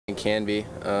can be.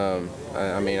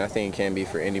 I mean, I think it can be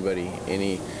for anybody,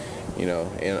 any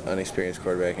unexperienced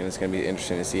quarterback, and it's going to be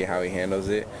interesting to see how he handles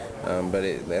it. But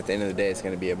at the end of the day, it's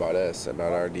going to be about us,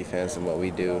 about our defense and what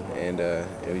we do, and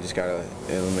we just got to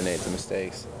eliminate the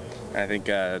mistakes. I think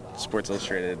Sports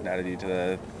Illustrated added you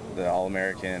to the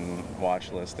All-American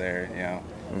watch list there.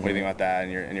 What do you think about that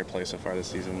and your play so far this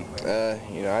season?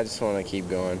 I just want to keep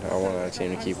going. I want our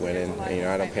team to keep winning.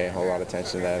 I don't pay a whole lot of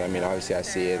attention to that. I mean, obviously I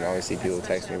see it, and obviously people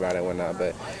text me about it and whatnot,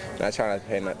 but I try not to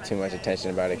pay too much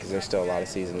attention about it because there's still a lot of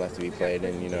season left to be played,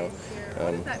 and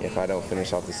if I don't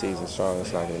finish off the season strong,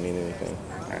 it's not going to mean anything.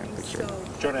 All right, for sure.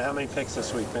 Jordan, how many picks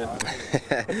this week, man?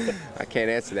 I can't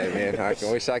answer that, man. I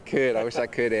wish I could. I wish I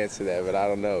could answer that, but I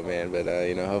don't know, man. But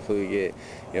hopefully we get,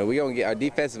 we gonna get our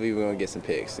defensively. We're gonna get some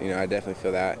picks. I definitely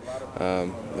feel that.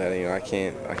 But I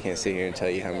can't sit here and tell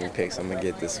you how many picks I'm gonna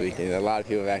get this week. And a lot of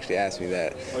people have actually asked me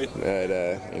that.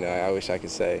 But I wish I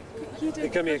could say. You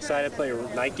gonna be excited to play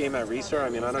a night game at Reser? I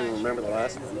mean, I don't even remember the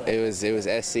last one. It was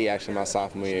SC actually my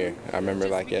sophomore year. I remember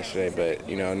like yesterday. But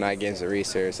night games at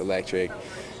Reser, it's electric.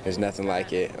 There's nothing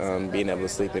like it. Being able to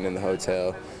sleep in the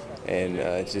hotel, and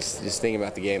just thinking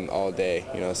about the game all day.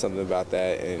 Something about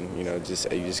that, and you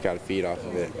just got to feed off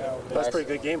of it. That's a pretty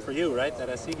good game for you, right?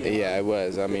 That SC game. Yeah, it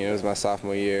was. I mean, it was my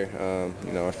sophomore year.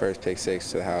 Our first pick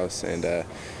six to the house, and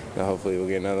hopefully we'll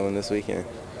get another one this weekend.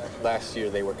 Last year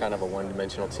they were kind of a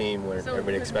one-dimensional team where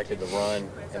everybody expected to run,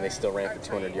 and they still ran for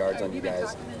 200 yards on you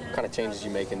guys. What kind of changes you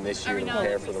making this year to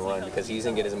prepare for the run? Because he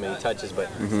doesn't get as many touches, but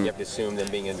you have to assume them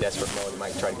being in desperate mode, they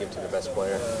might try to give it to their best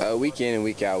player. Week in and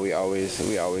week out, we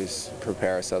always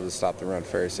prepare ourselves to stop the run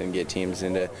first and get teams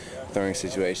into throwing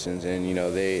situations, and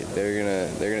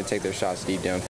they're gonna take their shots deep down.